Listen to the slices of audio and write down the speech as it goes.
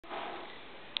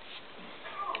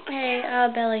Hey,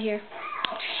 Bella here.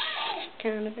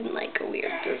 Kind of in like a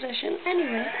weird position.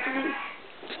 Anyway,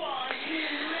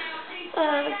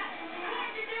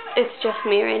 it's just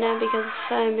me right now because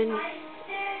I'm in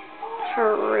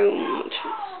her room, which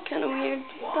is kind of weird.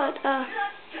 But,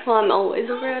 well, I'm always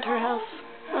over at her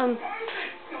house.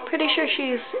 Pretty sure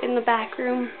she's in the back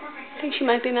room. I think she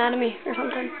might be mad at me or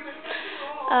something.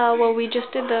 Well, we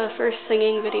just did the first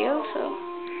singing video,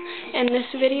 and this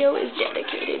video is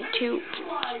dedicated to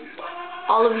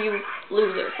all of you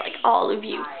losers, like all of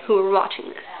you who are watching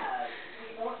this.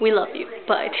 We love you,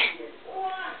 but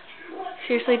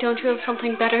seriously, don't you have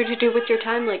something better to do with your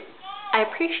time? Like, I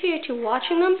appreciate you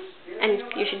watching them, and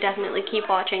you should definitely keep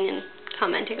watching and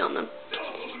commenting on them.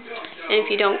 And if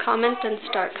you don't comment, then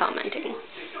start commenting.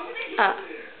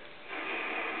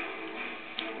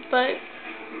 But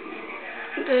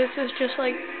this is just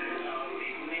like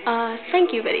a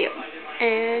thank you video,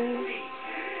 and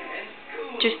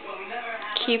just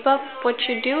keep up what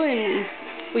you're doing.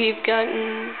 We've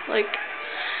gotten, like,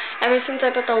 ever since I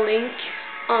put the link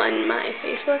on my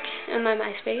Facebook and my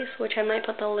MySpace, which I might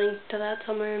put the link to that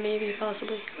somewhere, maybe,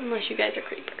 possibly, unless you guys are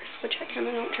creepers, which I kind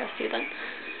of don't trust you then.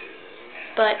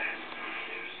 But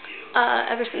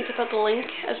ever since I put the link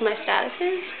as my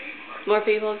statuses, more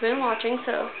people have been watching,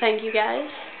 so thank you guys.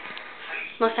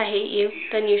 Unless I hate you,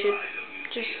 then you should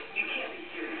just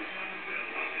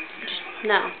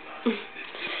no.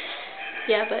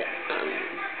 Yeah, but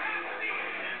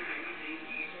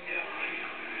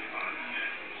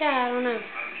yeah, I don't know.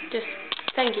 Just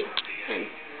thank you, and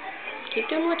keep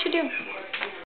doing what you do.